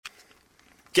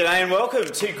G'day and welcome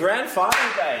to Grand Final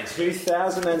Day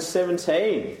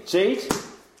 2017. Jeet,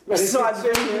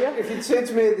 if you'd said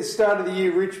to me at the start of the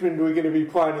year Richmond were going to be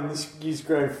playing in this year's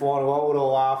Grand Final, I would have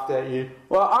laughed at you.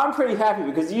 Well, I'm pretty happy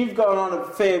because you've gone on a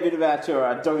fair bit about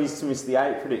your doggies to miss the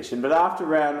 8 prediction, but after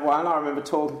round 1 I remember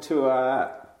talking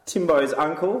to Timbo's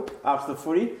uncle after the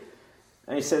footy,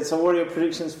 and he said, so what are your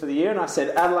predictions for the year? And I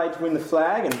said Adelaide to win the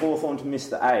flag and Hawthorn to miss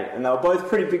the 8, and they were both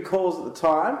pretty big calls at the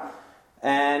time.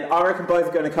 And I reckon both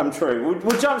are going to come true.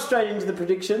 We'll jump straight into the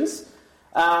predictions.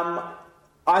 I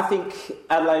think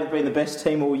Adelaide have been the best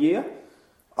team all year.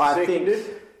 I think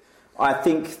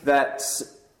that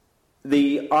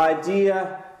the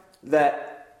idea that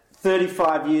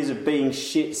 35 years of being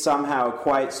shit somehow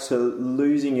equates to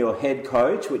losing your head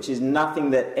coach, which is nothing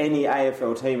that any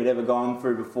AFL team had ever gone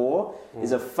through before,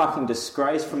 is a fucking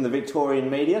disgrace from the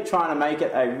Victorian media, trying to make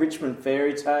it a Richmond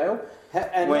fairy tale.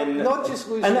 And not just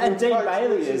losing and Dean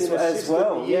Bailey as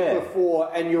well, the year before,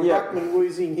 and your ruckman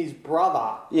losing his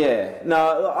brother. Yeah,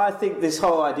 no, I think this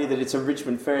whole idea that it's a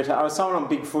Richmond fairy tale. Someone on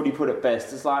Big Footy put it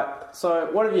best. It's like, so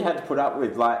what have you had to put up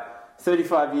with? Like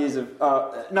 35 years of it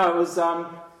was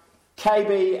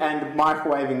KB and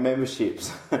microwaving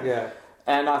memberships. Yeah.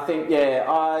 And I think,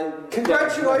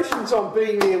 congratulations on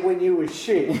being there when you were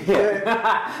shit. Yeah.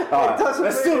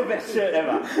 That's still the best shirt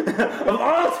ever of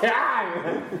all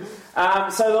time.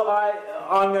 So look,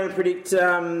 I'm going to predict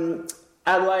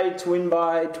Adelaide to win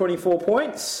by 24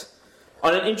 points.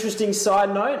 On an interesting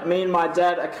side note, me and my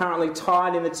dad are currently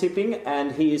tied in the tipping,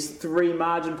 and he is 3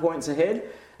 margin points ahead,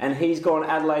 and he's gone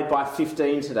Adelaide by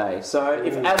 15 today. So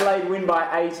if Adelaide win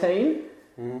by 18...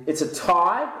 it's a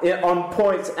tie on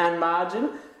points and margin,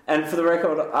 and for the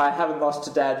record, I haven't lost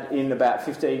to Dad in about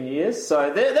 15 years,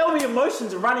 so there'll be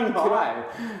emotions running high.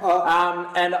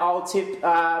 And I'll tip.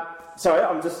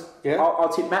 I'll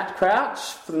tip Matt Crouch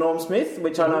for Norm Smith,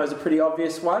 which I know is a pretty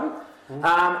obvious one.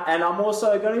 And I'm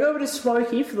also going to go over to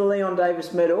Smokey for the Leon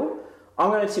Davis medal. I'm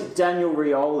going to tip Daniel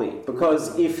Rioli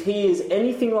because if he is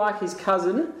anything like his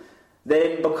cousin,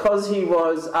 then because he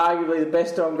was arguably the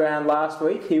best on ground last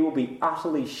week, he will be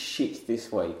utterly shit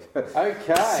this week.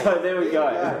 Okay. So there we go.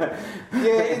 I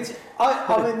mean,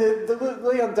 the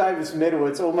Leon Davis medal,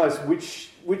 it's almost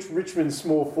which Richmond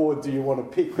small forward do you want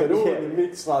to pick? They're all in the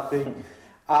mix, I think.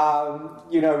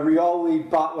 Rioli,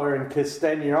 Butler and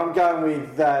Castagna. I'm going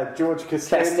with George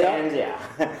Castagna.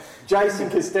 Jason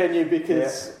Castagna,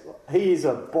 because he is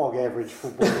a bog average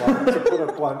footballer, to put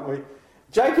it bluntly.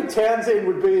 Jacob Townsend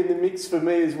would be in the mix for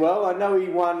me as well. I know he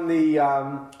won the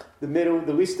medal,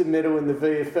 the Lister medal in the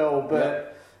VFL,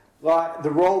 but like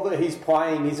the role that he's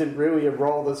playing isn't really a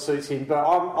role that suits him. But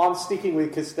I'm sticking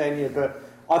with Castagna. But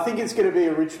I think it's going to be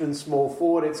a Richmond small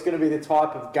forward. It's going to be the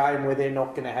type of game where they're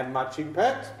not going to have much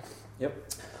impact. Yep.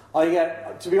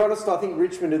 To be honest, I think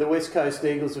Richmond are the West Coast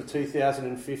Eagles of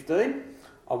 2015.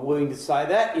 I'm willing to say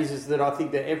that is that I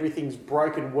think that everything's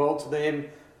broken well to them.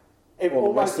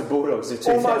 Almost the Bulldogs of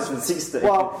 2016.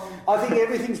 I think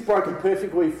everything's broken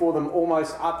perfectly for them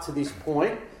almost up to this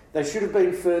point. They should have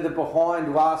been further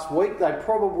behind last week. They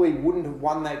probably wouldn't have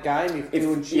won that game if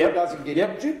Dylan Shear doesn't get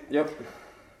injured. Yep.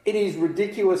 It is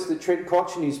ridiculous that Trent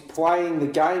Cotchin is playing the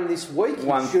game this week.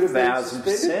 He should have been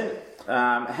suspended.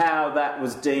 How that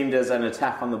was deemed as an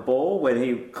attack on the ball when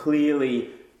he clearly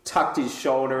tucked his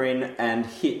shoulder in and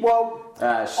hit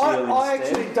I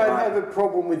actually don't have a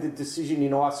problem with the decision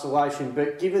in isolation,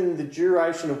 but given the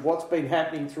duration of what's been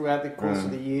happening throughout the course of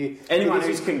the year... Anyone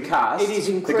who's concussed,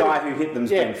 the guy who hit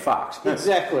them's been fucked.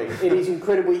 Exactly. It is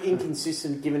incredibly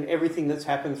inconsistent given everything that's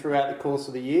happened throughout the course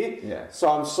of the year. Yeah. So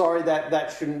I'm sorry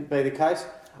that shouldn't be the case.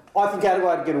 I think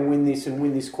Adelaide are going to win this and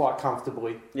win this quite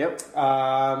comfortably. Yep.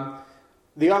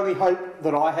 The only hope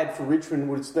that I had for Richmond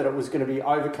was that it was going to be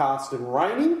overcast and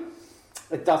raining.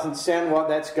 It doesn't sound like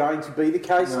that's going to be the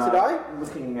case today.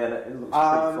 Looking at it, it looks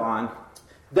pretty fine.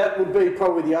 That would be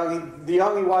probably the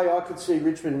only way I could see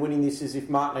Richmond winning this is if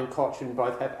Martin and Cotchin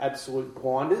both have absolute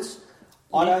blinders.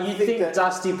 You think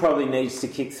Dusty probably needs to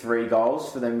kick 3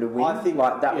 goals for them to win? I think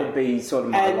that would be sort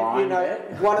of my line.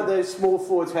 One of those small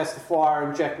forwards has to fire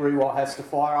and Jack Rewalt has to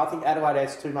fire. I think Adelaide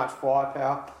has too much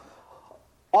firepower.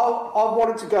 I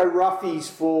wanted to go roughies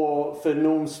for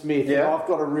Norm Smith. Yeah. I've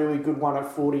got a really good one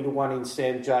at 40-1 in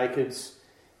Sam Jacobs.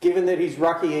 Given that he's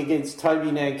rucking against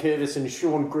Toby Nankervis and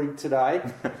Sean Grigg today,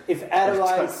 if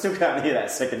Adelaide... I still can't hear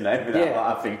that second name without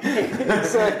laughing.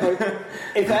 Exactly.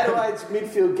 If Adelaide's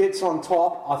midfield gets on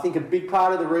top, I think a big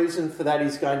part of the reason for that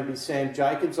is going to be Sam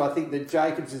Jacobs. I think that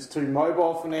Jacobs is too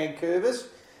mobile for Nankervis.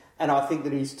 And I think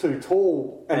that he's too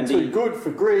tall and too good for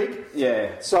Grigg.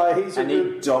 Yeah. So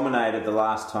he dominated the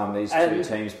last time these two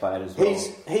teams played as well.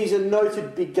 He's a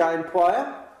noted big game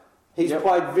player. He's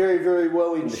played very, very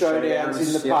well in showdowns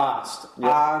in the past.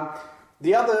 Yep.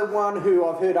 The other one who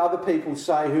I've heard other people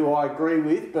say who I agree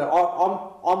with, but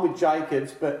I'm with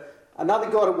Jacobs, but another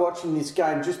guy to watch in this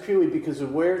game just purely because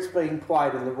of where it's being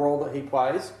played and the role that he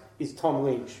plays is Tom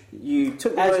Lynch. You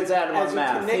took the words out of my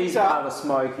mouth. He's part of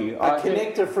Smokey.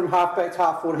 Connector from half-back to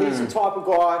half-forward. He's the type of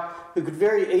guy who could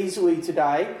very easily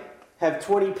today have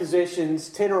 20 possessions,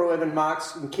 10 or 11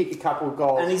 marks and kick a couple of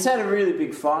goals. And he's had a really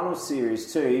big final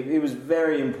series too. He was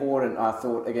very important, I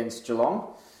thought, against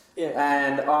Geelong. Yeah.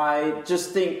 And I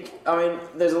just think,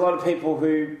 there's a lot of people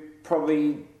who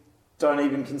probably don't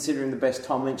even consider him the best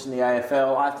Tom Lynch in the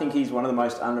AFL. I think he's one of the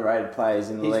most underrated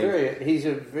players in the league. He's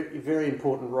a very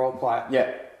important role player.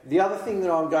 Yeah. The other thing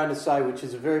that I'm going to say, which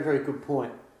is a very, very good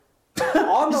point,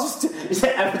 I'm not... Just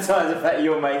advertise the fact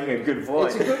you're making a good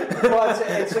point.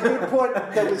 It's a good point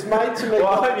that was made to me... Well,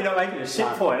 I hope you're not making a shit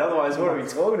point, otherwise what are we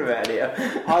talking about here?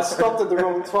 I stopped at the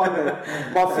wrong time.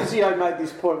 My physio made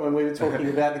this point when we were talking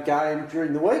about the game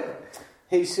during the week.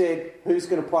 He said, who's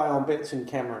going to play on Betts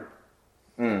Cameron?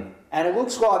 And it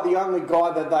looks like the only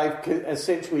guy that they've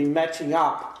essentially matching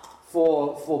up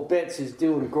for Betts is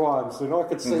Dylan Grimes, and I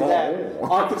could see that.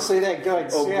 I could see that going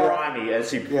south. Or Grimy, as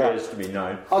he prefers to be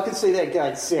known. I could see that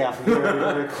going south very,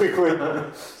 very quickly.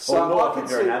 So I could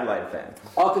you're an Adelaide fan.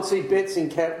 I could see Betts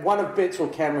one of Betts or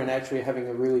Cameron actually having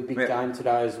a really big game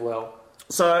today as well.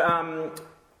 So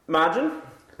margin.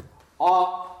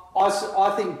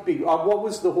 I think big. What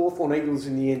was the Hawthorn Eagles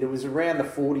in the end? It was around the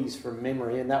 40s from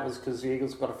memory, and that was because the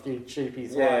Eagles got a few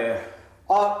cheapies. Yeah.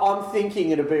 I'm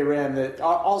thinking it'll be around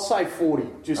I'll say 40,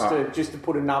 just to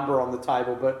put a number on the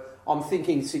table, but I'm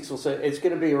thinking 6 or 7. It's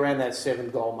going to be around that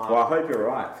 7-goal mark. Well, I hope you're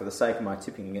right, for the sake of my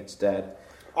tipping against Dad.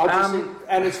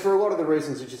 And it's for a lot of the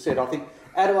reasons that you said. I think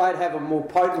Adelaide have a more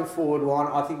potent forward line.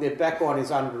 I think their back line is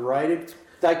underrated.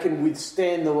 They can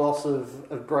withstand the loss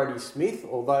of Brodie Smith,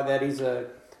 although that is a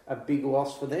big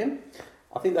loss for them.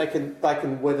 I think they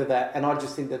can weather that, and I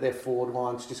just think that their forward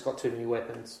line's just got too many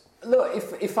weapons. Look,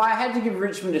 if I had to give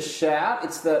Richmond a shout,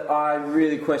 it's that I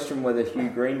really question whether Hugh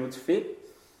Greenwood's fit.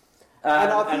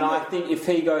 And I think if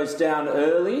he goes down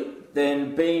early,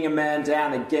 then being a man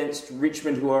down against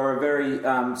Richmond, who are a very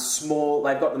small,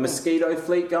 they've got the mosquito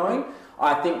fleet going.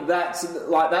 I think that's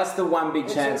the one big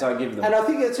chance I give them. And I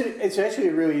think it's actually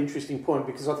a really interesting point,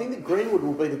 because I think that Greenwood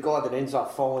will be the guy that ends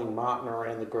up following Martin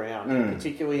around the ground,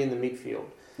 particularly in the midfield.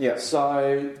 Yeah.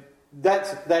 So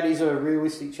that is a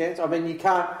realistic chance. I mean, you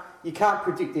can't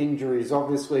predict injuries.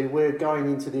 Obviously, we're going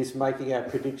into this making our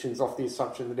predictions off the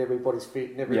assumption that everybody's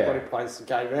fit and everybody plays the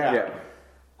game out. Yeah.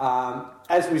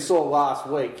 As we saw last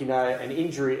week, an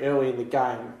injury early in the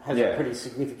game has a pretty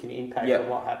significant impact on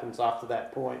what happens after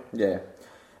that point. Yeah.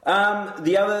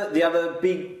 The other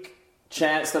big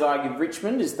chance that I give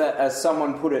Richmond is that, as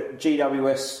someone put it,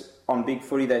 GWS on Big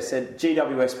Footy, they said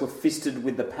GWS were fisted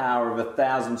with the power of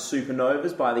 1,000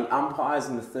 supernovas by the umpires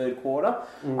in the third quarter.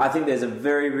 I think there's a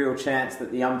very real chance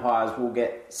that the umpires will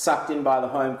get sucked in by the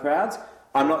home crowds.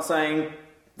 I'm not saying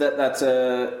that's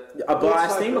a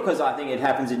biased thing, because I think it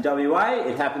happens in WA,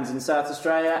 it happens in South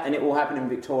Australia, and it will happen in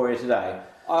Victoria today.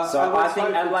 So I think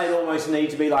Adelaide almost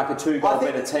need to be like a 2-goal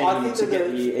better team to get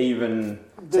even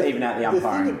out the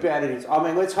umpiring. The thing about it is,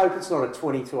 let's hope it's not a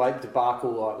 20-8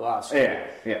 debacle like last year.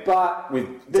 Yeah. But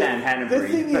with Dan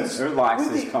Hanbury, who likes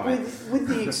this comment. With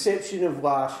the exception of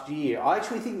last year, I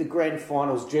actually think the grand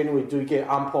finals generally do get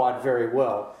umpired very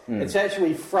well. It's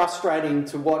actually frustrating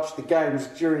to watch the games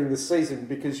during the season,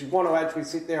 because you want to actually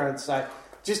sit there and say,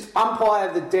 just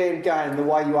umpire the damn game the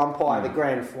way you umpire the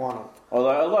grand final.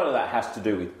 Although a lot of that has to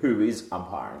do with who is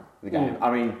umpiring the game.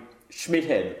 I mean,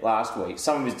 Schmidhead last week,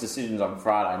 some of his decisions on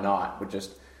Friday night were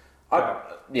just... I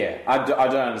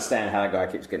don't understand how that guy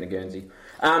keeps getting a Guernsey.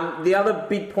 The other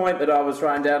big point that I was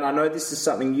writing down, I know this is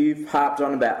something you've harped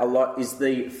on about a lot, is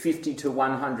the 50 to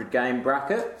 100 game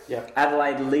bracket. Yep.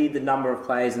 Adelaide lead the number of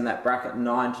players in that bracket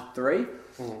 9-3.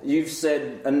 You've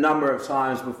said a number of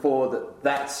times before that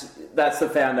that's the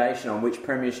foundation on which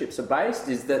premierships are based,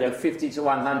 is that the 50 to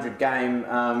 100 game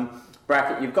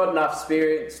bracket, you've got enough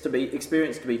experience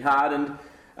to be hardened,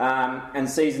 and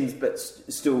seasons, but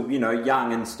still,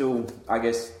 young, and still, I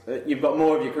guess, you've got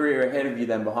more of your career ahead of you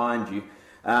than behind you.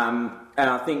 And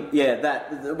I think,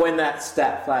 that when that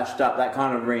stat flashed up, that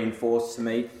kind of reinforced to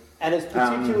me. And it's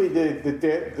particularly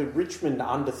the Richmond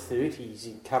under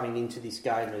 30s coming into this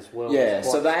game as well. Yeah,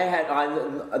 so they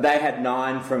had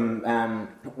 9 from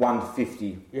 1 to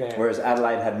 50, whereas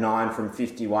Adelaide had 9 from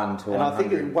 51 to 100. And I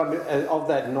think of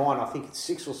that 9, I think it's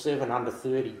 6 or 7 under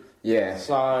 30. Yeah.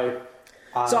 So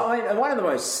So, I mean, one of the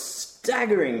most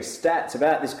staggering stats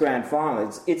about this grand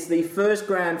final, it's the first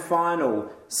grand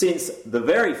final since the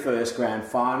very first grand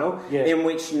final in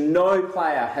which no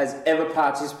player has ever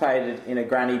participated in a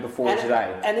granny before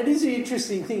today. And it is an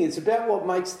interesting thing. It's about what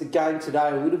makes the game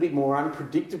today a little bit more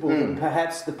unpredictable than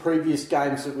perhaps the previous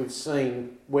games that we've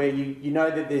seen, where you know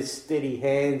that there's steady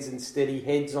hands and steady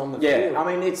heads on the field.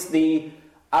 I mean, it's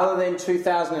other than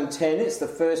 2010, it's the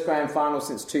first grand final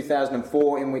since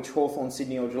 2004 in which Hawthorn,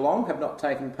 Sydney or Geelong have not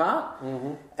taken part.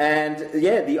 Mm-hmm. And,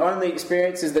 the only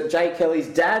experience is that Jay Kelly's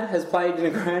dad has played in a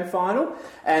grand final,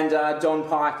 and Don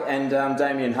Pike and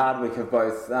Damien Hardwick have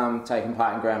both taken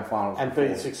part in grand finals. And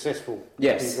been successful.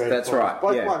 Yes, that's right.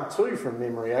 Both won 2 from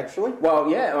memory, actually.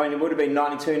 Well, I mean, it would have been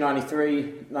 92,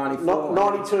 93, 94.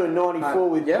 92 and 94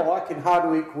 with Pike, and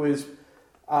Hardwick was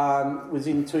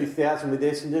in 2000 with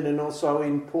Essendon, and also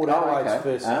in Port Adelaide's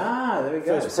first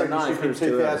premiership in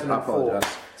 2004.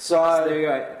 So there you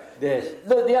go. Yes.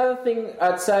 The other thing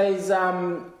I'd say is I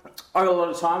got a lot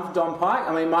of time for Don Pike.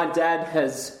 I mean, my dad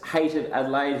has hated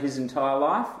Adelaide his entire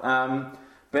life,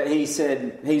 but he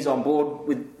said he's on board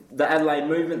with the Adelaide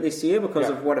movement this year because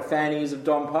of what a fan he is of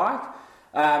Don Pike,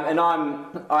 and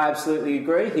I absolutely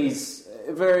agree. He's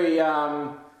very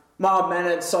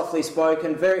mild-mannered, softly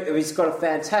spoken. He's got a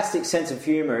fantastic sense of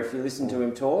humour. If you listen to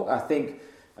him talk, I think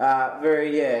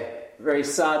very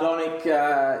sardonic,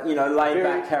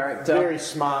 laid-back character. Very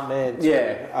smart man too.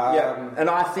 And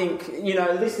I think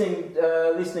listening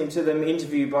to them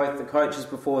interview both the coaches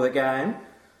before the game,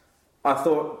 I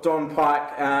thought Don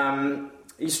Pike.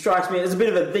 He strikes me as a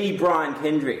bit of the Brian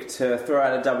Kendrick, to throw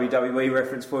out a WWE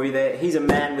reference for you there. He's a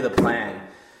man with a plan.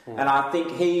 And I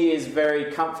think he is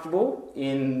very comfortable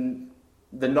in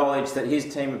the knowledge that his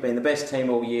team have been the best team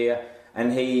all year,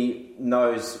 and he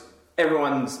knows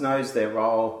everyone knows their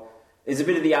role. There's a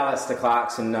bit of the Alistair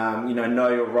Clarkson, know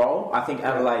your role. I think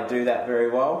Adelaide do that very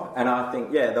well, and I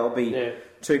think they'll be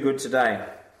too good today.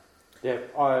 Yeah,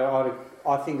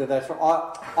 I think that's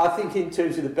right. I think in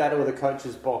terms of the battle of the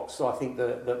coaches' box, I think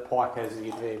that Pike has the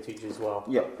advantage as well.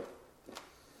 Yep.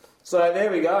 So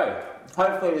there we go.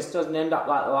 Hopefully this doesn't end up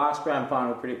like the last grand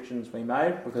final predictions we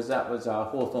made, because that was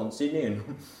Hawthorn Sydney, and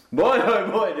boy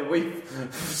oh boy did we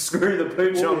screw the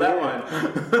pooch on that one.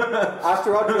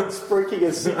 After I'd been spruiking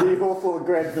a Sydney Hawthorn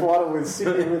grand final with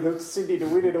Sydney to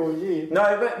win it all year.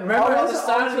 No, but remember at the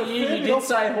start of the year you did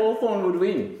say Hawthorn would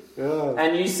win. Yeah.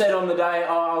 And you said on the day,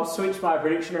 I'll switch my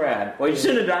prediction around. Well, you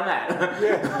shouldn't have done that.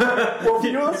 Yeah. Well, for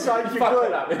your sake, you're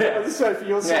glad. So for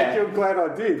your sake, you're glad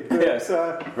I did. But,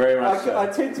 very much so. I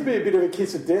tend to be a bit of a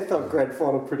kiss of death on grand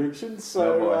final predictions.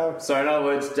 So, so in other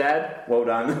words, Dad, well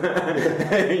done.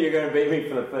 You're going to beat me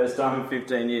for the first time in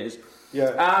 15 years.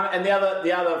 Yeah. And the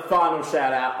other final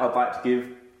shout out I'd like to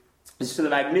give is to the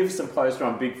magnificent poster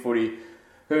on Big Footy,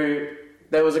 who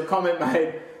there was a comment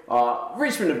made.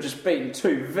 Richmond have just beaten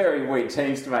 2 very weak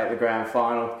teams to make the grand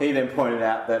final. He then pointed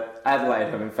out that Adelaide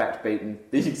have in fact beaten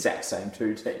the exact same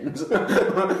 2 teams.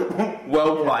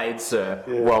 Well played, sir.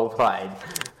 Yeah. Well played.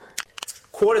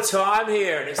 Quarter time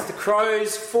here, and it's the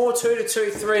Crows 4-2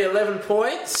 to 2-3, 11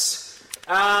 points.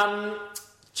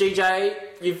 GJ,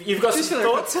 you've got some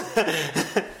thoughts?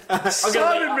 I'm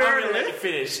going to let you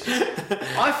finish.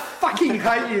 I fucking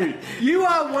hate you. You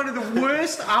are one of the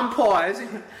worst umpires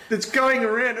that's going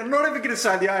around. I'm not even going to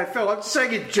say the AFL, I'm just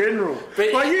saying in general.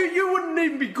 But you wouldn't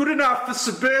even be good enough for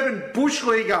suburban bush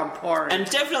league umpiring. And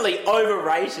definitely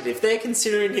overrated if they're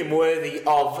considering him worthy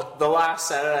of the last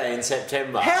Saturday in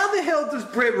September. How the hell does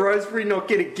Brett Rosebery not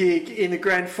get a gig in the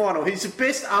grand final? He's the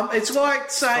best it's like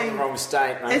saying... From the wrong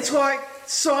state, mate. It's like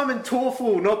Simon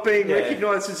Torfall not being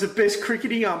recognised as the best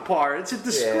cricketing umpire. It's a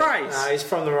disgrace. No, he's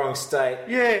from the wrong state.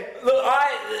 Yeah. Look,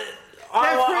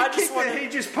 that free kick that he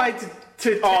just paid to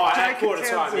at quarter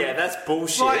time, that's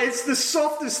bullshit. Like, it's the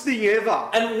softest thing ever.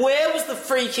 And where was the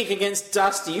free kick against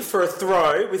Dusty for a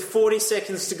throw with 40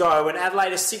 seconds to go when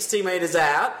Adelaide is 60 metres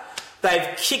out?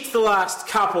 They've kicked the last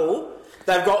couple.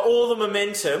 They've got all the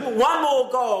momentum. One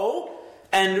more goal,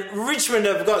 and Richmond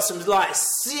have got some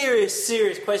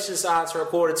serious questions to answer at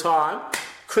quarter time.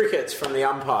 Crickets from the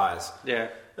umpires. Yeah.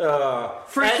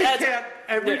 Free kick out.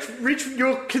 Rich,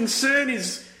 your concern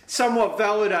is somewhat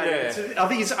validated. I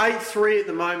think it's 8-3 at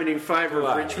the moment in favour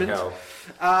of Richmond.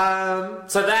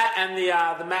 So that and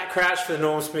the Matt Crouch for the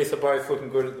Norm Smith are both looking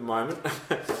good at the moment.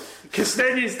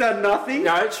 Castanier's done nothing.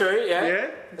 No, true,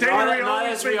 yeah.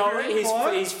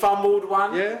 Rioli, he's fumbled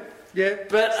one. Yeah.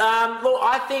 But look,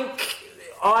 I think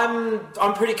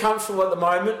I'm pretty comfortable at the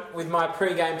moment with my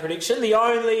pre-game prediction. The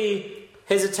only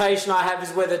hesitation I have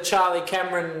is whether Charlie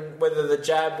Cameron, whether the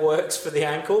jab works for the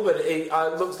ankle, but it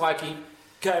looks like he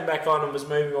came back on and was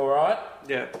moving all right.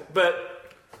 Yeah. But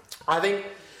I think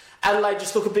Adelaide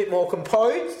just look a bit more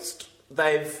composed.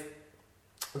 They've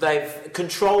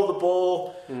controlled the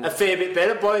ball a fair bit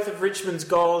better. Both of Richmond's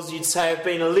goals, you'd say, have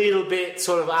been a little bit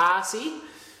sort of arsey.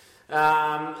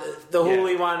 The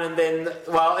Hooley one, and then,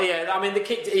 the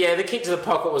kick to the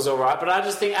pocket was all right, but I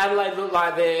just think Adelaide looked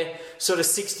like they're sort of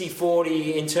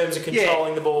 60-40 in terms of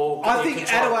controlling the ball. I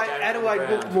think Adelaide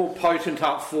looked more potent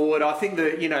up forward. I think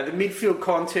the midfield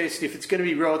contest, if it's going to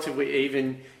be relatively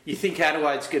even, you think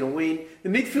Adelaide's going to win. The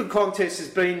midfield contest has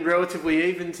been relatively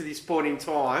even to this point in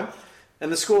time,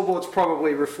 and the scoreboard's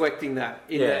probably reflecting that.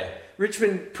 That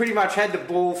Richmond pretty much had the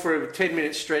ball for a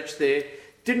 10-minute stretch there.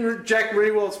 Didn't Jack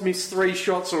Rewalt's miss 3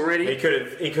 shots already? He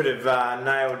could have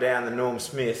nailed down the Norm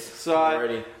Smith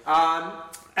already.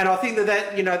 And I think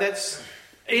that's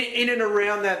in and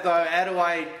around that though.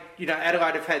 Adelaide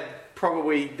have had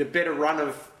probably the better run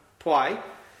of play,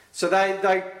 so they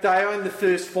own the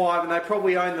first 5 and they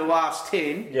probably own the last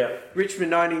 10. Yeah.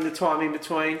 Richmond owning the time in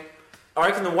between. I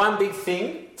reckon the one big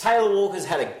thing, Taylor Walker's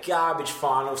had a garbage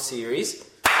final series.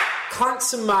 Clunk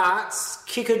some marks,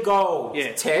 kick a goal,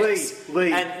 Tex.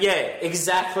 Lead. And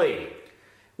exactly.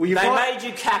 They made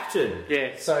you captain.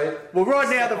 Yeah. So right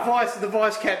now the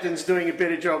vice captain's doing a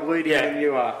better job leading than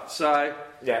you are. So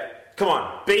come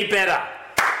on, be better.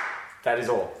 That is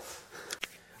all.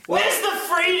 Where's the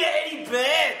free to Eddie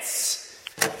Betts?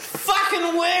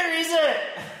 Fucking where is it?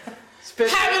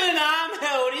 Having an arm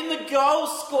held in the goal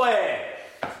square.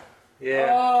 Yeah.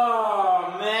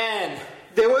 Oh man.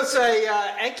 There was a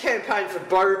ad campaign for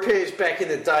bow repairs back in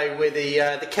the day where the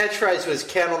catchphrase was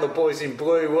 "count on the boys in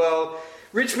blue." Well,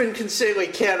 Richmond can certainly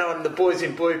count on the boys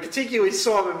in blue, particularly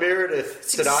Simon Meredith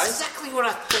today. That's exactly what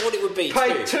I thought it would be.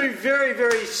 Paid 2 very,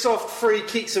 very soft free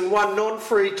kicks and 1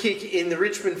 non-free kick in the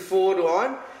Richmond forward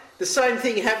line. The same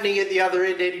thing happening at the other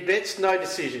end. Eddie Betts, no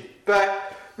decision.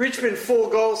 But Richmond 4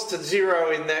 goals to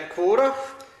 0 in that quarter.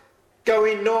 Go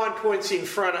in 9 points in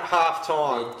front at half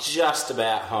time. They're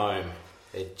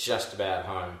just about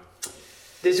home.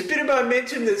 There's a bit of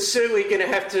momentum that's certainly going to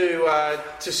have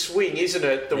to swing, isn't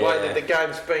it? The way that the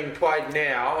game's being played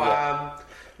now. Yeah.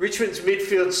 Richmond's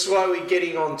midfield slowly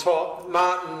getting on top.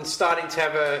 Martin starting to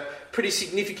have a pretty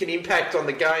significant impact on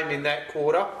the game in that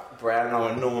quarter. Brownlow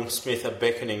and Norm Smith are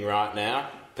beckoning right now,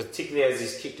 particularly as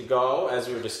he's kicked a goal, as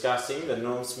we were discussing, the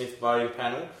Norm Smith voting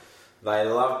panel. They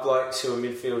love blokes who are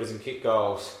midfielders and kick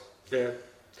goals. Yeah.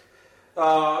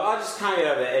 I just can't get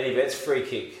over Eddie Betts' free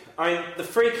kick. I mean, the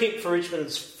free kick for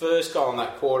Richmond's first goal in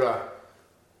that quarter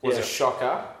was a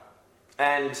shocker.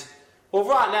 And,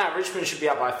 right now, Richmond should be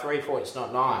up by 3 points,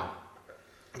 not 9.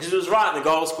 Because it was right in the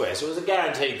goal square, so it was a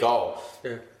guaranteed goal.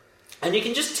 Yeah. And you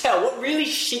can just tell, what really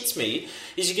shits me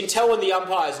is you can tell when the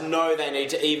umpires know they need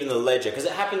to even the ledger. Because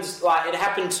it happened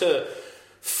to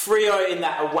Freo in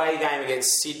that away game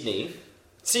against Sydney.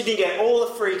 Sydney get all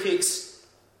the free kicks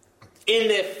in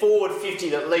their forward 50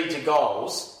 that lead to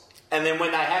goals, and then when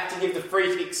they have to give the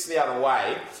free kicks the other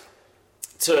way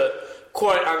to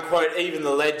quote-unquote even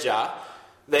the ledger,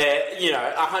 they're,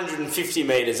 150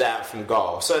 metres out from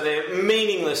goal. So they're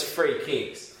meaningless free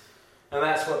kicks. And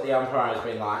that's what the umpire has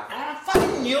been like. And I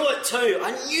fucking knew it too.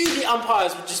 I knew the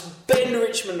umpires would just bend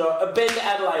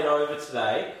Adelaide over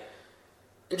today.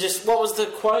 And just, what was the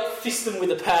quote? Fist them with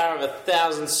the power of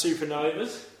 1,000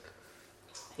 supernovas.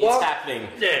 It's happening.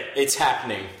 Yeah. It's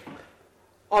happening.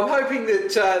 I'm hoping that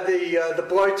the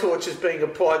blowtorch is being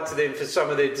applied to them for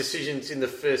some of their decisions in the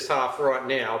first half right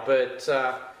now. But,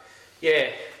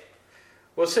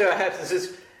 we'll see what happens.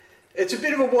 It's a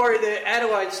bit of a worry that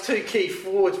Adelaide's 2 key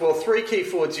forwards, 3 key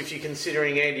forwards if you're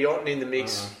considering Andy Otten in the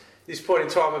mix, this point in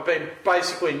time have been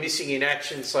basically missing in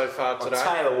action so far today.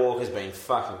 Taylor Walker's been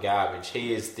fucking garbage.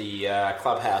 He is the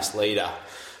clubhouse leader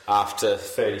after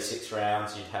 36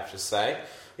 rounds, you'd have to say.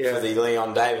 For the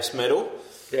Leon Davis medal.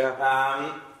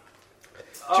 Yeah.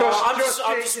 Josh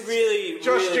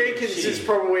Jenkins is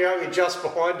probably only just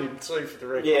behind him too for the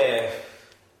record. Yeah.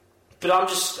 But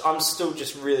I'm still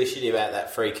just really shitty about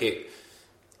that free kick.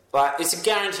 Like, it's a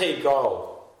guaranteed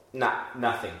goal. Nah,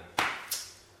 nothing.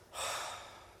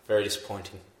 Very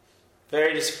disappointing.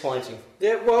 Very disappointing.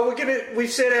 Yeah, well,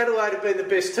 we've said Adelaide have been the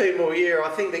best team all year. I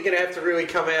think they're going to have to really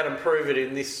come out and prove it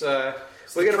in this.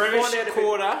 We're going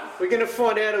to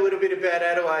find out a little bit about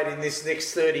Adelaide in this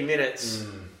next 30 minutes.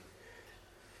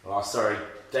 Oh, sorry,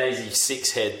 Daisy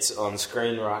Sixhead's on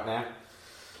screen right now.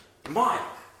 My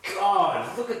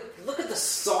God, look at the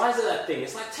size of that thing.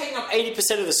 It's like taking up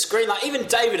 80% of the screen. Like, even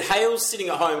David Hale's sitting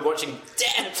at home watching,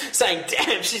 saying,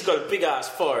 damn, she's got a big ass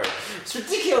forehead. It's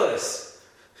ridiculous.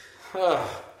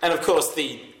 And of course,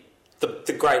 the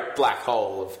great black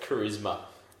hole of charisma.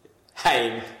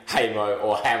 Hamo,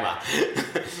 or Hammer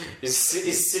is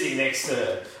sitting next to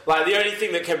her. Like, the only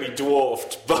thing that can be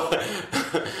dwarfed, but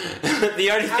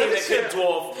the only thing that can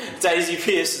dwarf Daisy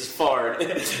Pearce's forehead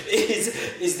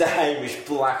is the Hamish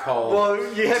black hole. Well,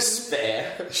 you have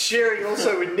despair. Sharing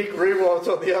also with Nick Rewalt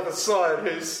on the other side,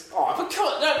 who's... Oh, but come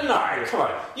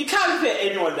on. You can't compare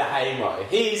anyone to Hamo.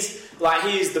 He is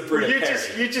the Brit of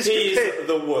Perry. He is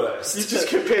the worst. You just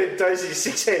compared Daisy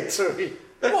Sixhead to him.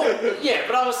 Well, yeah,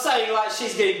 but I was saying, like,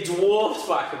 she's getting dwarfed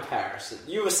by comparison.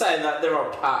 You were saying that they're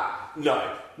on par.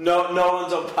 No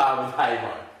one's on par with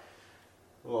Hamo.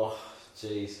 Oh,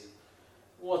 jeez.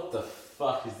 What the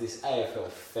fuck is this AFL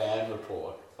fan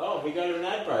report? Oh, we go to an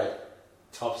ad break.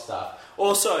 Top stuff.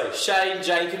 Also, Shane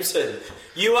Jacobson,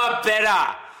 you are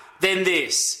better than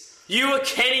this. You are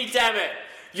Kenny, damn it.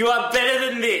 You are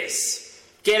better than this.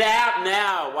 Get out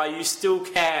now while you still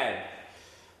can.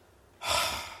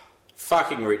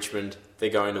 Fucking Richmond, they're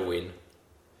going to win.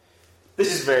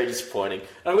 This is very disappointing.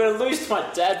 I'm going to lose to my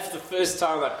dad for the first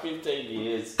time in like 15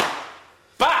 years.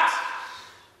 But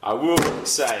I will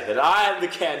say that I am the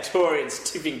Cantorians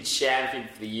tipping champion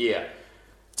for the year,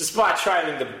 despite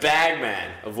trailing the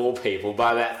bagman, of all people,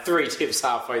 by about 3 tips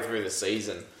halfway through the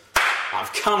season.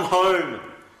 I've come home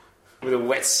with a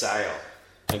wet sail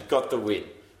and got the win.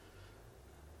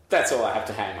 That's all I have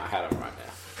to hang my hat on right now.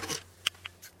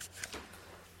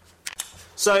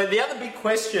 So the other big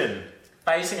question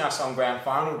facing us on Grand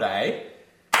Final Day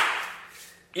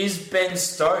is Ben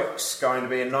Stokes going to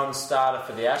be a non-starter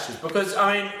for the Ashes? Because,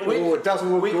 I mean... it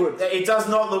doesn't look good. It does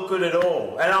not look good at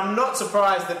all. And I'm not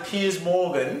surprised that Piers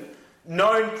Morgan,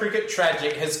 known cricket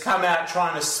tragic, has come out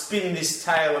trying to spin this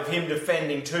tale of him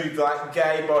defending 2 like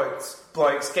gay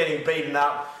blokes getting beaten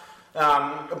up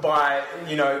by,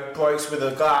 blokes with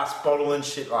a glass bottle and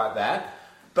shit like that.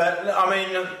 But, I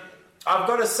mean, I've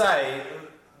got to say...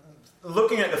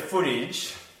 Looking at the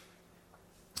footage,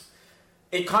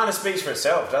 it kind of speaks for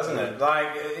itself, doesn't it? Like,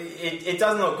 it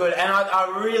doesn't look good. And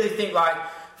I really think, like,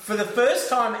 for the first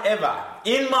time ever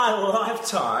in my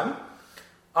lifetime,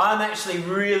 I'm actually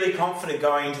really confident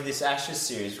going into this Ashes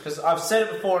series. Because I've said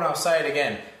it before and I'll say it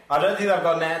again. I don't think they've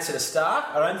got an answer to Stark.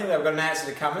 I don't think they've got an answer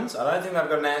to Cummins. I don't think they've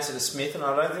got an answer to Smith. And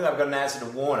I don't think they've got an answer to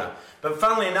Warner. But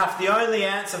funnily enough, the only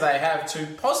answer they have to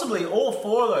possibly all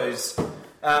 4 of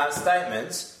those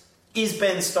statements is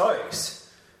Ben Stokes.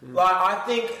 Like, I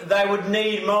think they would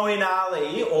need Moeen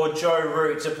Ali or Joe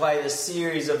Root to play the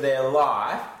series of their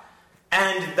life,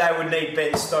 and they would need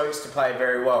Ben Stokes to play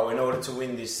very well in order to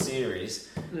win this series.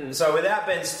 So without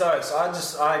Ben Stokes,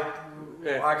 I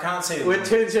can't see them. Well, it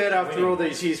turns out after all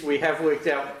these years we have worked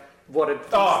out what it is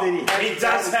that he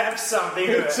does have something.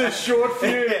 It's a short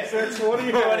fuse. That's what he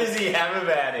has. What does he have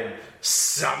about him?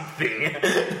 Something.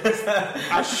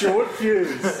 A short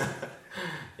fuse.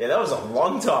 Yeah, that was a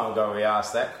long time ago we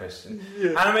asked that question. Yeah.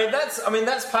 And I mean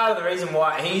that's part of the reason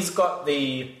why he's got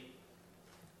the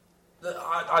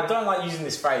I don't like using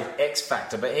this phrase X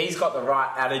factor, but he's got the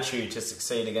right attitude to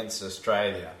succeed against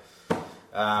Australia.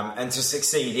 And to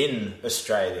succeed in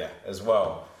Australia as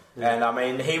well. Yeah. And I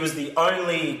mean, he was the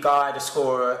only guy to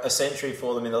score a century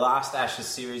for them in the last Ashes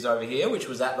series over here, which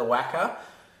was at the Wacker.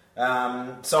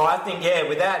 So I think,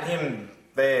 without him,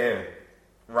 they're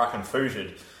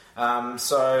ruck-and-footed.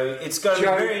 So it's going to be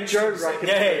very interesting.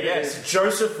 Yes,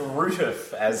 Joseph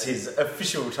Rutiff, as his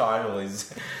official title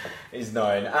is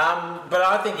known. But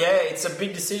I think, it's a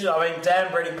big decision. I mean, Dan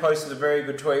Brady posted a very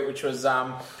good tweet, which was,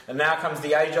 and now comes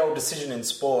the age-old decision in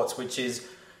sports, which is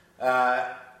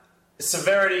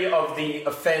severity of the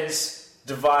offence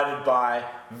divided by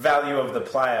value of the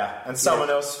player. And someone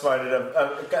else made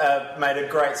a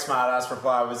great smart-ass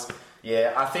reply was...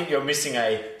 Yeah, I think you're missing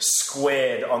a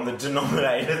squared on the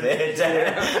denominator there,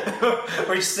 Dan,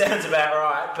 which sounds about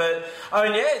right. But, I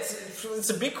mean, it's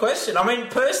a big question. I mean,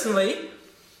 personally,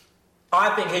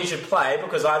 I think he should play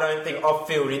because I don't think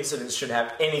off-field incidents should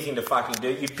have anything to fucking do.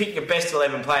 You pick your best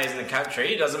 11 players in the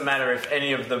country. It doesn't matter if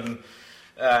any of them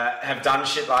have done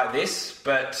shit like this,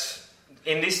 but...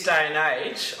 In this day and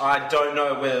age, I don't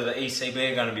know whether the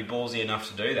ECB are going to be ballsy enough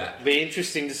to do that. Be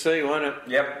interesting to see, won't it?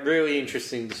 Yep. Really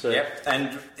interesting to see. Yep.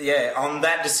 And, on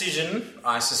that decision,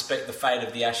 I suspect the fate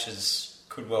of the Ashes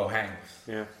could well hang.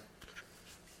 Yeah.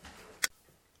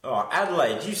 Oh,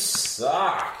 Adelaide, you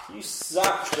suck. You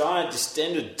suck giant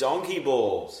distended donkey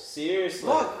balls. Seriously.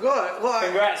 Like,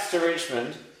 congrats to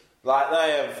Richmond. Like,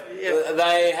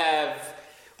 they have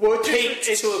peaked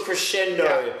to a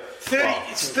crescendo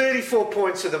It's 34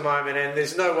 points at the moment, and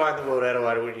there's no way in the world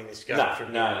Adelaide are winning this game.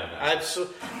 No.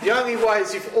 Absolutely. The only way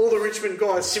is if all the Richmond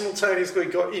guys simultaneously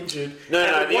got injured.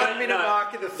 No. The 1 minute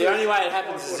mark in the first. The only way it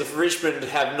happens is if Richmond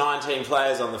have 19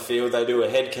 players on the field, they do a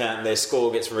head count, and their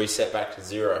score gets reset back to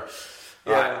 0.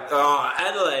 Yeah. Right. Oh,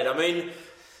 Adelaide. I mean.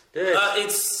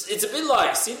 Yes. It's a bit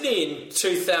like Sydney in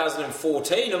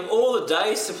 2014. Of all the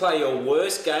days to play your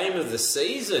worst game of the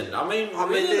season,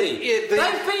 really, they've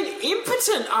been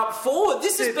impotent up forward.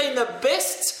 This has been the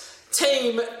best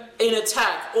team in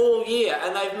attack all year,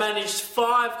 and they've managed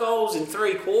 5 goals in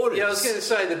 3 quarters. Yeah, I was going to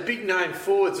say the big name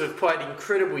forwards have played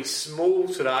incredibly small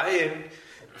today, and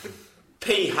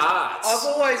P. Hearts.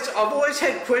 I've always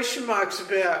had question marks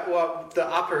about the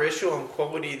upper echelon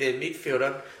quality of their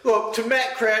midfield. Look, to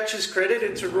Matt Crouch's credit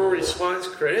and to Rory Sloane's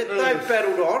credit, they've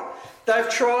battled on. They've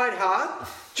tried hard.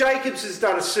 Jacobs has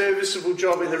done a serviceable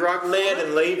job in the ruck. Laird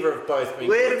and Lever have both been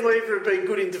Laird and Lever have been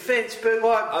good in defence, but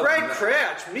Brad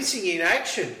Crouch missing in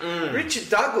action.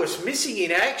 Richard Douglas missing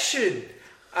in action.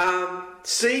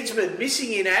 Seedsman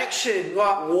missing in action.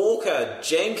 Walker,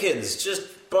 Jenkins, just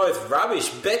both rubbish.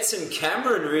 Betts and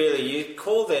Cameron, really, you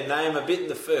call their name a bit in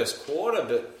the first quarter,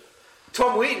 but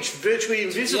Tom Lynch, virtually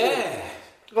invisible. Yeah.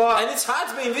 And it's hard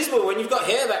to be invisible when you've got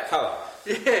hair that colour.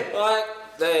 Yeah.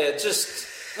 They're just...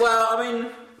 Well,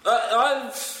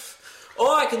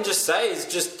 all I can just say is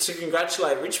just to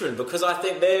congratulate Richmond, because I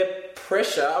think their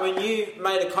pressure... you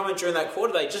made a comment during that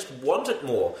quarter, they just want it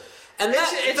more. And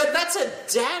that's a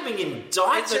damning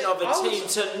indictment of a team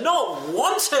to not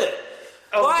want it.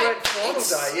 Grand final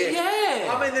day,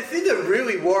 yeah. The thing that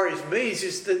really worries me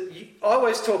is that I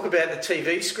always talk about the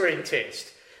TV screen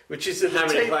test, which is that how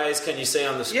many players can you see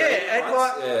on the screen?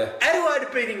 Adelaide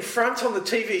have been in front on the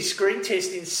TV screen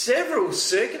test in several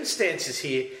circumstances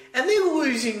here, and they're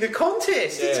losing the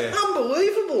contest. It's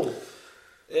unbelievable.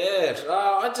 Yeah,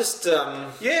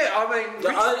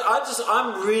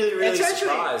 I'm really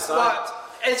surprised.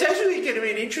 It's actually going to be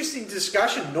an interesting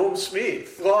discussion. Norm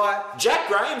Smith, Jack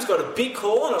Graham's got a big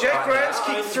call on it. Jack Graham's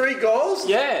kicked 3 goals.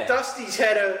 Yeah, Dusty's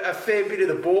had a fair bit of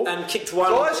the ball and kicked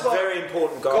one very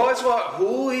important goal. Guys like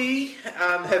Hooley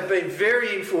have been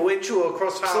very influential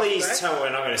across half. Please tell me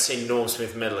we're not going to see Norm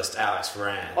Smith medalist Alex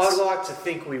Rance. I'd like to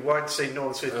think we won't see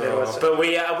Norm Smith medalist, but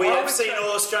we have seen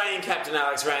All Australian captain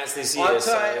Alex Rance this year.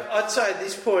 I'd say at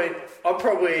this point,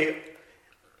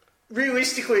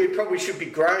 realistically, it probably should be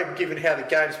Graham, given how the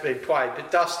game's been played, but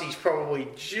Dusty's probably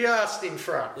just in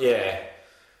front. Yeah.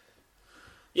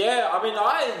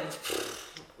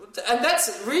 And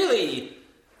that's really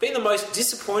been the most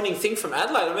disappointing thing from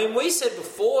Adelaide. We said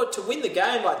before, to win the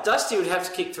game, Dusty would have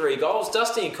to kick 3 goals,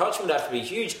 Dusty and Cochin would have to be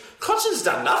huge. Cochin's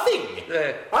done nothing.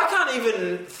 Yeah. I can't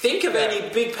even think of any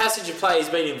big passage of play he's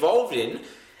been involved in.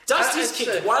 Dusty's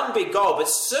kicked 1 big goal, but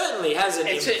certainly hasn't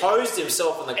imposed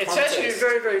himself on the contest. It's actually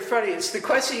very, very funny. It's the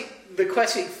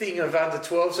classic thing of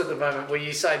under-12s at the moment, where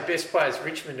you say best players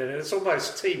Richmond, and it's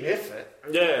almost team effort.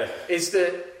 Yeah. Is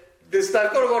that they've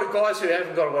got a lot of guys who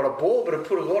haven't got a lot of ball, but have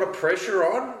put a lot of pressure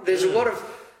on. There's a lot of...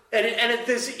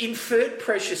 there's inferred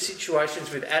pressure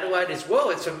situations with Adelaide as well.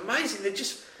 It's amazing. They're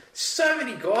just so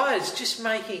many guys just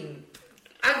making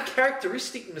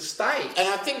uncharacteristic mistakes. And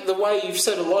I think the way you've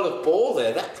said a lot of ball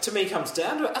there, that to me comes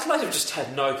down to it. Adelaide have just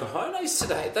had no cojones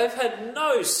today. They've had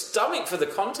no stomach for the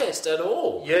contest at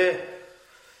all. Yeah.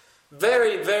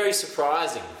 Very, very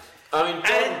surprising.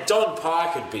 Don Pye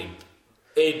could be...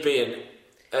 He'd be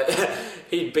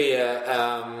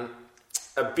a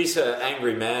bitter,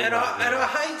 angry man. And I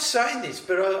hate saying this,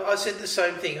 but I said the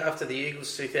same thing after the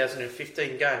Eagles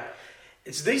 2015 game.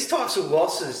 It's these types of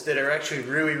losses that are actually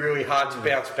really, really hard to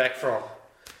bounce back from.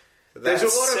 There's a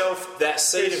lot of that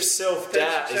seed of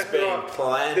self-doubt is being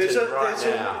planted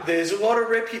now. There's a lot of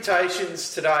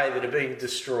reputations today that are being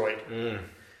destroyed.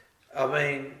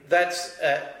 That's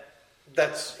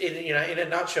in a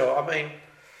nutshell. What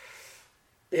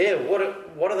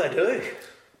do they do?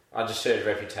 I just heard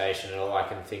Reputation, and all I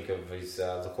can think of is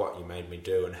 "Look What You Made Me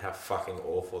Do" and how fucking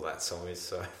awful that song is.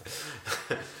 So.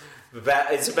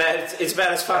 It's about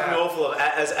as fucking awful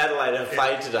as Adelaide have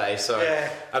played today. So,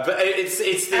 but it's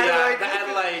the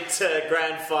Adelaide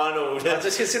Grand Final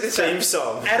theme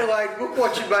song. Adelaide, look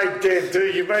what you made Dan do.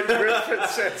 You made the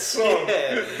reference that song.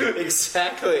 Yeah,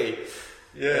 exactly.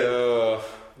 Yeah,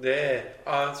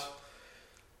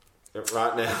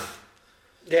 right now.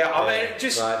 Yeah,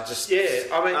 just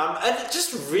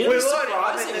really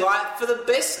surprising. For the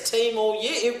best team all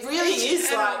year, it really is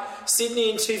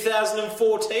Sydney in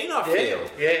 2014. I feel.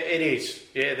 Yeah, it is.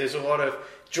 Yeah, there's a lot of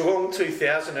Geelong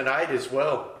 2008 as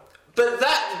well. But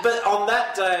on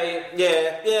that day,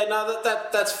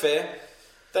 that's fair.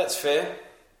 That's fair.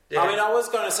 I mean, I was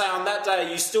going to say on that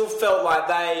day, you still felt like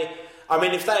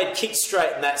if they had kicked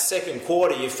straight in that second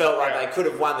quarter, you felt like they could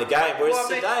have won the game. Whereas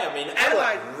today,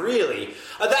 Adelaide really,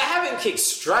 they haven't kicked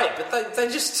straight, but they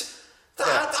just...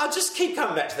 I just keep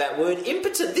coming back to that word,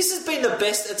 impotent. This has been the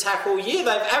best attack all year. They've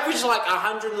averaged like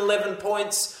 111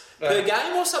 points per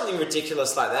game or something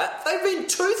ridiculous like that. They've been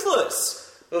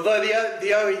toothless. Although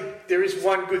there is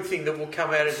one good thing that will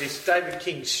come out of this. David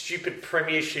King's stupid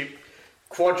premiership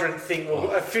quadrant thing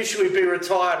will officially be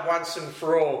retired once and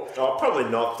for all. Oh, probably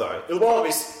not though. It'll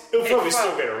probably still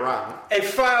get a run. It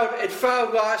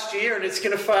failed last year and it's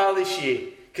going to fail this year.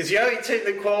 Because the only team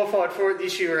that qualified for it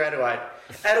this year were Adelaide.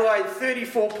 Adelaide,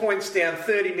 34 points down,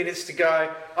 30 minutes to go.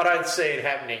 I don't see it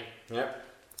happening. Yep.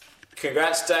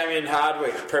 Congrats, Damien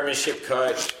Hardwick, premiership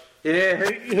coach. Yeah,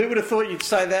 who would have thought you'd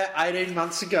say that 18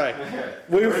 months ago?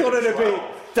 We thought it'd be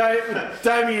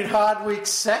Damien Hardwick's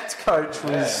sacked coach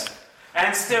was...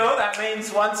 And still, that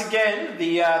means, once again,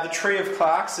 the tree of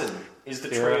Clarkson is the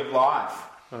tree of life.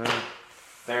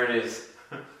 There it is.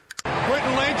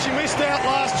 Quentin Lynch, you missed out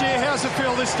last year. How's it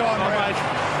feel this time, mate?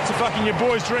 It's your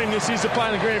boys' dream this is to play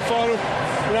in the grand final.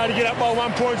 To get up by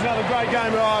 1 point, another great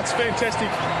game. Oh, it's fantastic.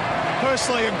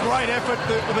 Personally, a great effort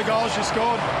with the goals you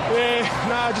scored.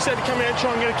 Yeah, I just had to come out and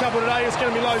try and get a couple today. It's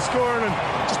going to be low scoring and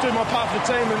just do my part for the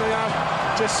team and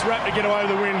just wrap to get away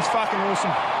with the win. It's fucking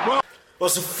awesome. Well,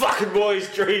 it's a fucking boy's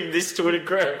dream this to win a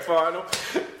grand final.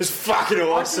 It's fucking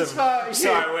awesome.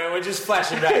 Sorry, we're just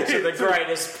flashing back to the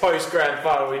greatest post-grand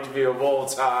final interview of all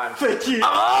time. Thank you.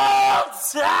 All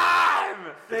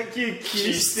time! Thank you,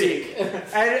 Q-Stick.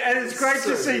 and it's great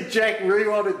to see Jack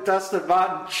Rewald and Dustin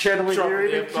Martin channeling your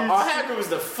inner Q-Stick. How good was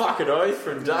the fucking oath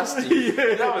from Dusty?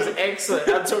 That was excellent.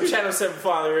 Until Channel 7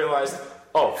 finally realised...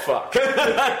 Oh fuck! We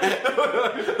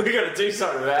got to do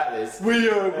something about this. We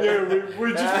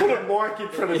just put a mic in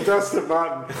front of Dustin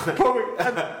Martin.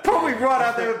 Probably right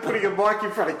up there with putting a mic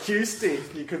in front of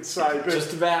Q-Stick, you could say. But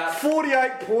just about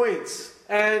 48 points.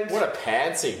 And what a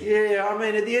pantsing! Yeah,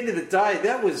 at the end of the day,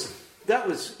 that was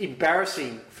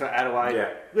embarrassing for Adelaide. Yeah.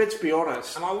 Let's be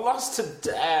honest. And I lost to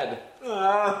Dad.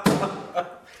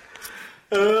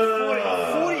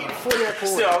 48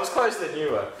 points. Still, I was closer than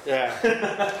you were. Yeah.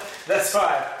 That's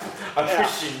why I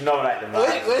pushed you to nominate the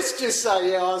margin. Let's just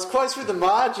say, I was close with the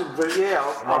margin, but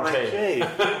gee.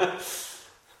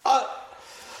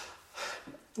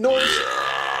 Norm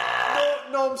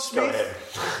Smith.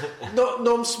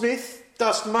 Norm Smith,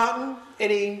 Dustin Martin,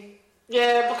 any...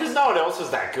 Yeah, because no one else was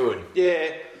that good.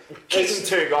 Yeah. Kicking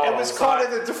 2 goals. It was kind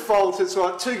of the default. It's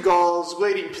like 2 goals,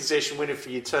 leading possession winner for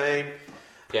your team.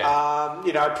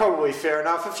 Yeah. Probably fair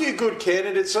enough. A few good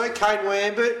candidates. So Kane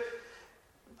Lambert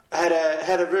had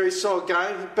a very solid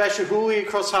game. Bashahuli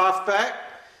across half-back.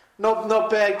 Not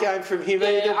bad game from him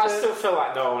either. I still feel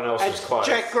like no one else was close.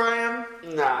 Jack Graham.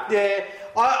 Nah. Yeah.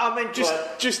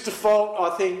 Just default, I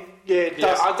think. Yeah,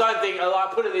 I don't think...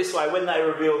 put it this way, when they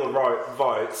reveal the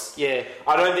votes... Yeah.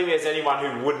 I don't think there's anyone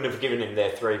who wouldn't have given him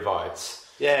their 3 votes.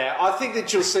 Yeah, I think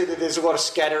that you'll see that there's a lot of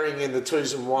scattering in the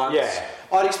 2s and 1s. Yeah.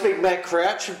 I'd expect Matt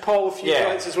Crouch would poll a few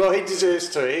votes as well. He deserves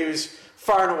to. He was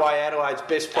far and away Adelaide's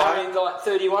best player. I mean, like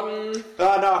 31? No,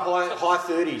 high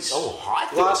 30s. Oh, high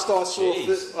 30s. Last I saw,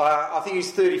 I think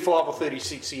he's 35 or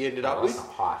 36 he ended up with. Not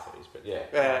high 30s, but yeah.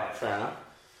 Fair enough.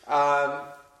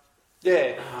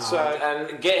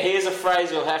 Here's a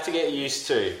phrase you'll have to get used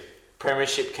to.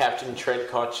 Premiership captain Trent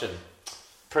Cotchin.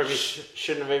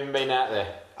 Shouldn't have even been out there.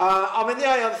 The only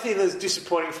other thing that was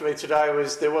disappointing for me today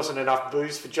was there wasn't enough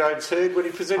booze for James Hird when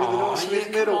he presented the Norm Smith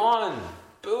medal. Come on.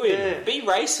 Boo him. Yeah. Be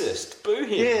racist. Boo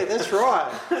him. Yeah, that's right.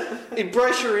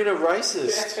 Embrace your inner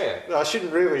racist. Yeah. I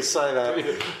shouldn't really say that.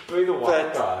 Be the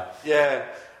white guy. Yeah.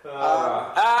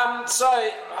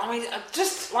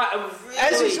 Just like a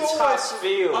really tough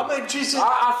field. I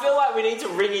feel like we need to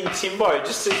ring in Timbo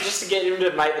just to get him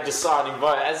to make the deciding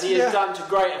vote, as he has done to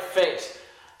great effect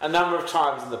a number of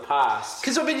times in the past.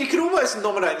 Because you could almost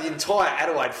nominate the entire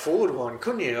Adelaide forward line,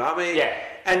 couldn't you?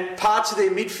 And parts of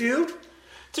their midfield.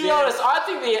 To be honest, I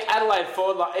think the Adelaide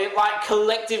forward line,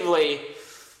 collectively,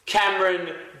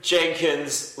 Cameron,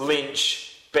 Jenkins,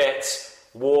 Lynch, Betts,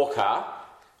 Walker,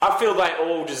 I feel they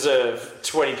all deserve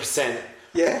 20%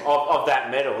 of that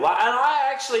medal. And I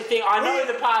actually think, I know in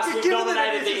the past we've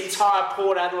nominated the entire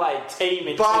Port Adelaide team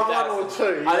in bar 1 or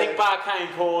 2. I think bar Kane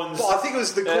Corns. I think it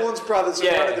was the Corns brothers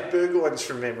and one of the Burger ones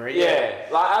from memory. Yeah.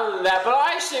 Other than that, but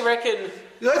I actually reckon...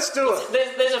 Let's do it.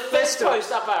 There's a fence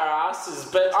post up our asses,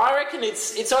 but I reckon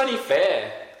it's only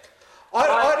fair.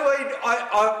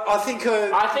 I think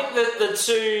that the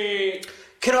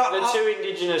two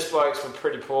Indigenous blokes were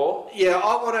pretty poor. Yeah,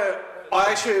 I want to...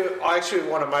 I actually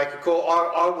want to make a call.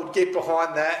 I would get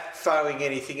behind that, failing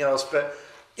anything else. But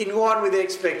in line with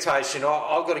expectation,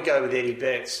 I've got to go with Eddie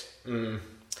Betts.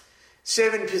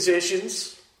 7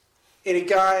 possessions in a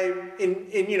game, in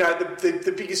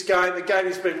the biggest game, the game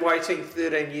he's been waiting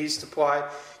 13 years to play.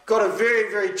 Got a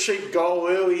very, very cheap goal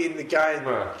early in the game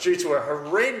due to a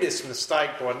horrendous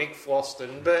mistake by Nick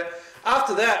Floston. But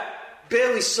after that,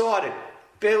 barely sighted.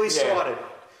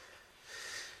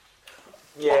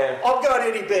 Yeah. I'm going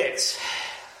Eddie Betts.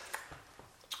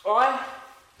 I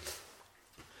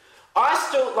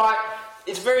still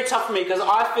it's very tough for me because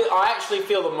I actually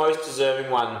feel the most deserving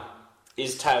one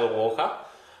is Taylor Walker,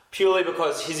 purely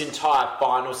because his entire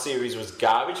final series was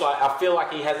garbage. I feel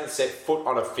like he hasn't set foot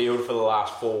on a field for the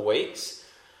last 4 weeks.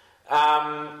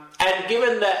 And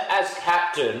given that as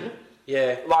captain,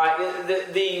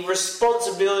 the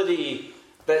responsibility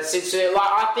that sits there,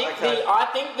 I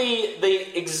think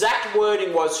the exact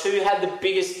wording was who had the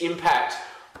biggest impact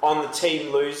on the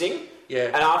team losing. Yeah.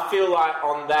 And I feel like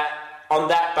on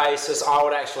that basis, I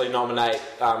would actually nominate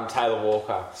Taylor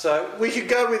Walker. So we could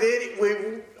go with Eddie.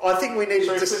 I think we need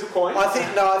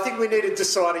I think we need a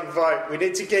deciding vote. We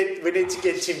need to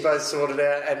get Timbo sorted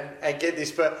out and get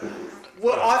this. But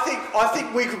I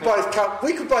think we could both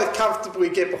comfortably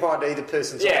get behind either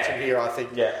person's option here. I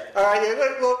think. Yeah. All right.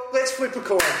 Yeah. Well, let's flip a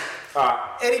coin. All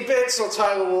right. Eddie Betts or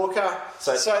Taylor Walker.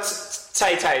 So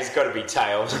Tay-Tay's got to be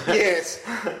tailed. Yes.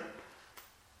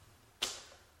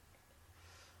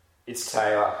 It's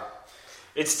Taylor.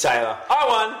 I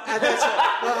won. And that's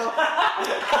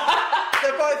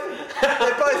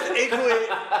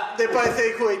they're both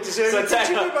equally deserving. So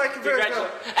Taylor, make a very good.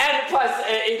 And plus,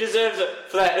 he deserves it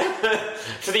for that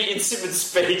for the insipid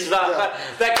speech. That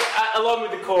along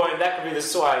with the coin, that could be the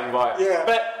swaying vote. Yeah.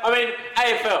 But I mean,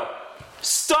 AFL,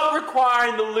 stop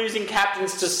requiring the losing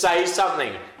captains to say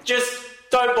something. Just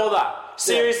don't bother.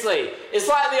 Seriously, it's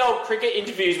like the old cricket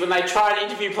interviews when they try and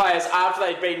interview players after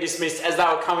they'd been dismissed as they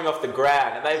were coming off the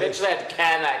ground, and they eventually had to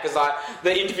can that because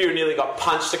the interviewer nearly got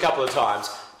punched a couple of times.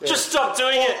 Yeah. Just stop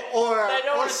doing it. Or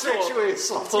sexually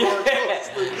assaulted.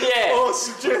 Or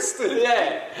suggested.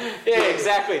 Yeah,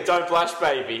 exactly. Don't blush,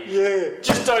 baby. Yeah.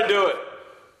 Just don't do it.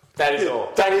 That is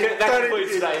all. That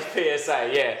concludes today's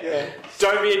PSA. Yeah.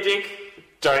 Don't be a dick.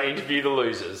 Don't interview the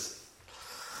losers.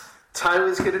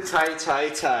 Taylor's going to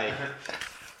Tay.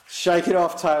 Shake it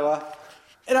off, Taylor.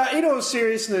 And in all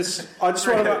seriousness, I just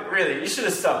want to... Really, you should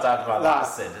have stopped after my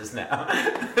last sentence now.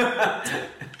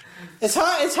 It's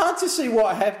hard to see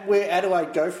where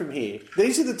Adelaide go from here.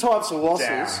 These are the types of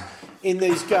losses in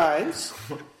these games.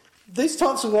 These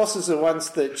types of losses are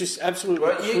ones that just absolutely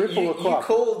cripple a club. You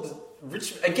called...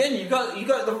 Richmond, again, you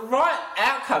got the right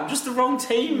outcome, just the wrong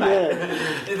team, mate.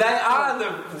 Yeah. They are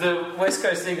the West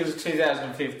Coast Eagles of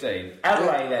 2015.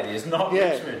 Adelaide, that is, not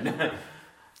Richmond.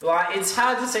 It's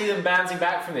hard to see them bouncing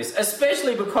back from this,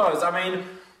 especially because, I mean,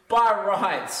 by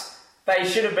rights, they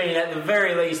should have been at the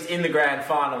very least in the grand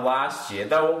final last year.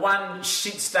 They were one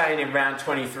shit stain in round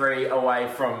 23 away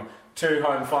from 2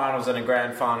 home finals and a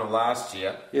grand final last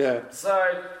year. Yeah.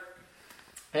 So,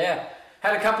 yeah,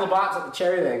 had a couple of bites at the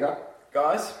cherry there,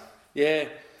 guys. Yeah.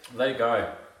 Let it go.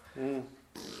 And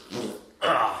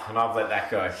I've let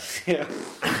that go. Yeah.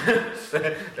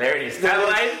 There it is.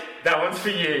 Adelaide, that one's for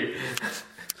you.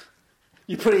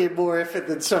 You're putting in more effort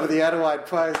than some of the Adelaide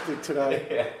players did today.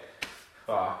 Yeah.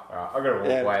 Oh, all right. I've got to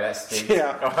walk away. That stinks.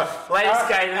 Yeah. Later,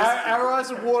 skaters. Our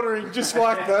eyes are watering just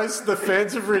like those, the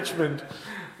fans of Richmond.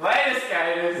 Later,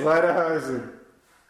 skaters. Later, Hosen.